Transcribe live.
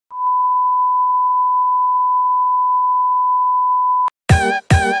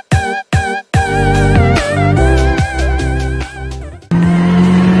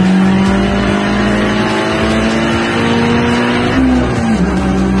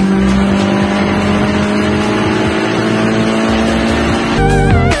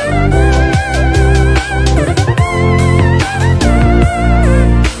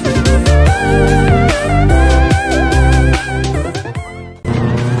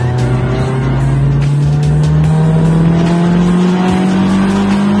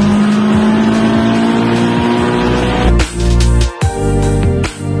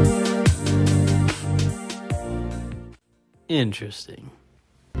interesting.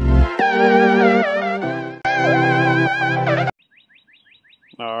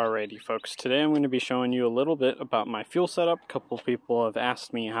 Alrighty folks, today I'm going to be showing you a little bit about my fuel setup. A couple people have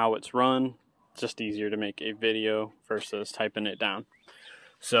asked me how it's run. It's just easier to make a video versus typing it down.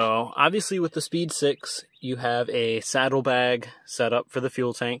 So obviously with the Speed 6, you have a saddlebag set up for the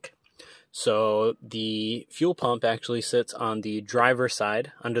fuel tank. So the fuel pump actually sits on the driver's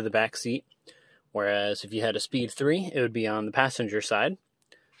side under the back seat, whereas if you had a Speed 3, it would be on the passenger side.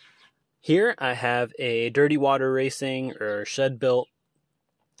 Here I have a dirty water racing or shed built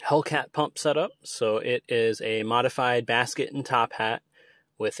hellcat pump setup. So it is a modified basket and top hat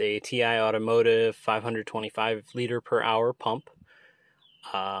with a TI Automotive 525 liter per hour pump.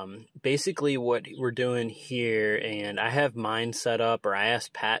 Basically what we're doing here, and I have mine set up, or I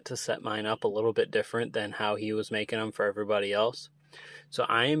asked Pat to set mine up a little bit different than how he was making them for everybody else. So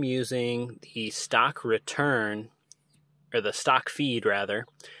I am using the stock return, or the stock feed rather,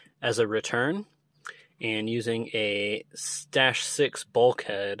 as a return, and using a MS6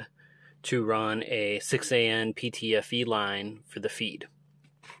 bulkhead to run a 6AN PTFE line for the feed.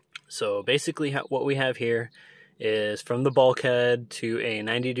 So basically what we have here is from the bulkhead to a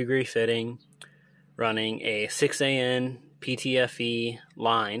 90-degree fitting, running a 6AN PTFE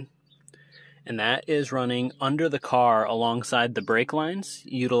line, and that is running under the car alongside the brake lines,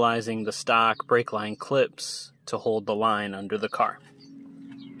 utilizing the stock brake line clips to hold the line under the car.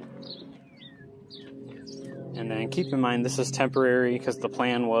 And then keep in mind this is temporary because the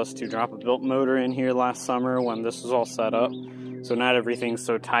plan was to drop a built motor in here last summer when this was all set up. So not everything's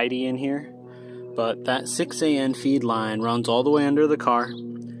so tidy in here. But that 6AN feed line runs all the way under the car,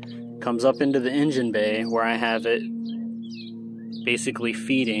 comes up into the engine bay where I have it basically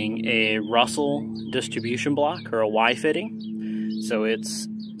feeding a Russell distribution block or a Y fitting. So it's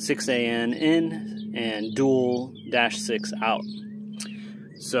 6AN in and dual -6 out.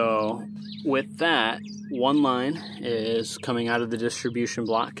 So with that, one line is coming out of the distribution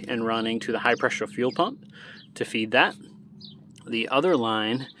block and running to the high pressure fuel pump to feed that. The other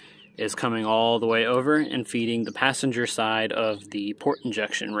line is coming all the way over and feeding the passenger side of the port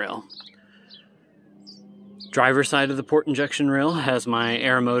injection rail. Driver side of the port injection rail has my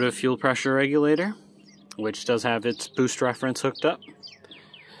Aeromotive fuel pressure regulator, which does have its boost reference hooked up.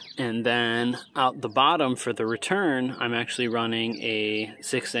 And then out the bottom for the return, I'm actually running a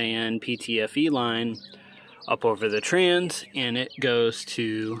 6AN PTFE line up over the trans, and it goes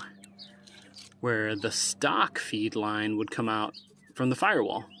to where the stock feed line would come out from the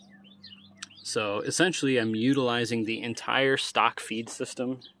firewall. So essentially I'm utilizing the entire stock feed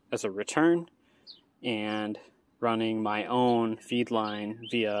system as a return and running my own feed line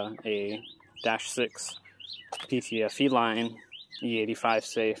via a -6 PTFE line, E85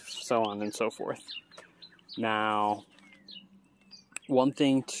 safe, so on and so forth. Now, one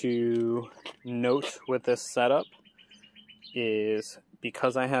thing to note with this setup is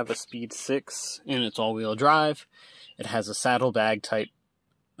because I have a Speed 6 and it's all-wheel drive, it has a saddlebag type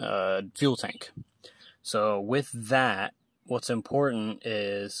fuel tank. So with that, what's important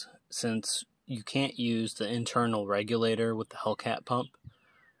is, since you can't use the internal regulator with the hellcat pump,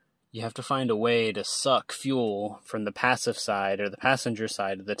 you have to find a way to suck fuel from the passive side or the passenger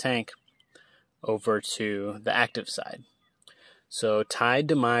side of the tank over to the active side. So tied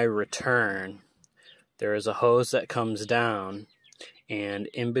to my return, there is a hose that comes down, and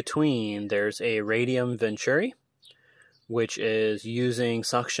in between there's a radium venturi, which is using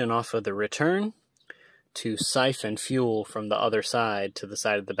suction off of the return to siphon fuel from the other side to the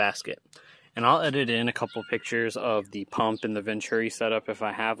side of the basket. And I'll edit in a couple pictures of the pump and the venturi setup if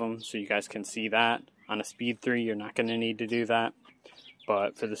I have them, so you guys can see that. On a Speed 3, you're not going to need to do that,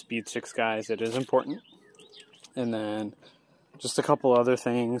 but for the Speed 6 guys, it is important. And then just a couple other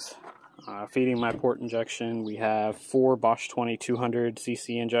things. Feeding my port injection, we have 4 Bosch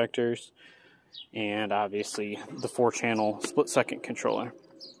 2200cc injectors, and obviously the 4-channel split-second controller.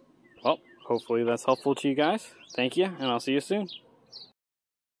 Well, hopefully that's helpful to you guys. Thank you, and I'll see you soon.